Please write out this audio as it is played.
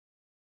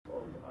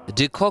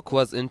De Kock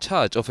was in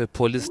charge of a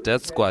police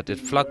death squad at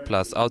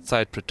Vlakplaas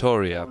outside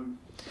Pretoria.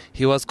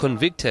 He was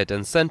convicted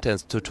and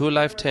sentenced to 2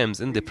 life terms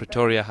in the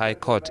Pretoria High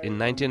Court in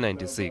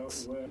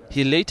 1996.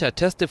 He later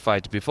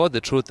testified before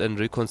the Truth and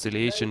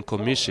Reconciliation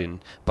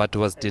Commission but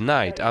was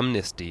denied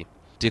amnesty.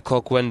 De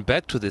Kock went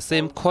back to the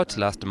same court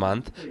last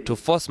month to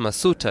force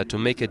Masutha to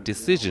make a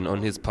decision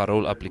on his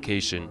parole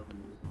application.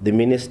 The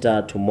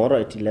minister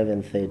tomorrow at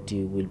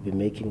 11:30 will be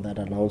making that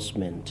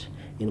announcement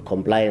in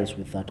compliance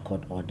with that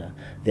court order.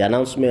 The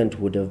announcement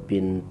would have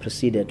been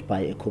preceded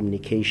by a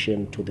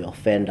communication to the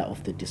offender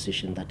of the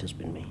decision that has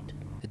been made.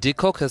 De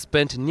Kock has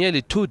spent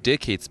nearly 2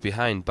 decades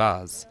behind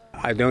bars.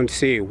 I don't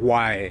see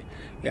why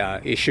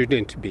it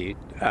shouldn't be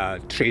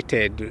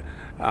treated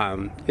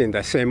in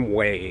the same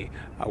way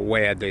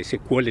where there's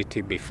equality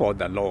before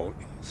the law.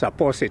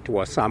 Suppose it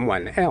was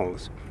someone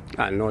else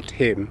and not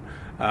him,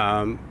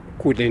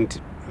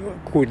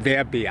 could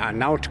there be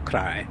an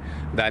outcry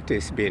that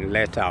is being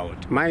let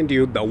out? Mind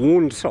you, the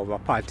wounds of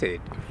apartheid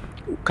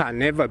can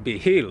never be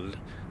healed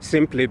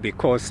simply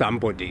because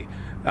somebody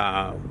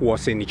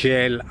was in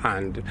jail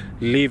and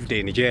lived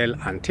in jail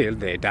until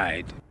they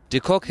died. De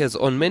Kock has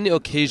on many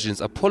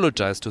occasions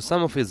apologized to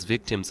some of his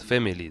victims'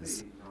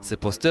 families.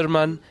 Sepo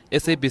Sturman,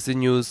 SABC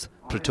News,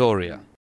 Pretoria.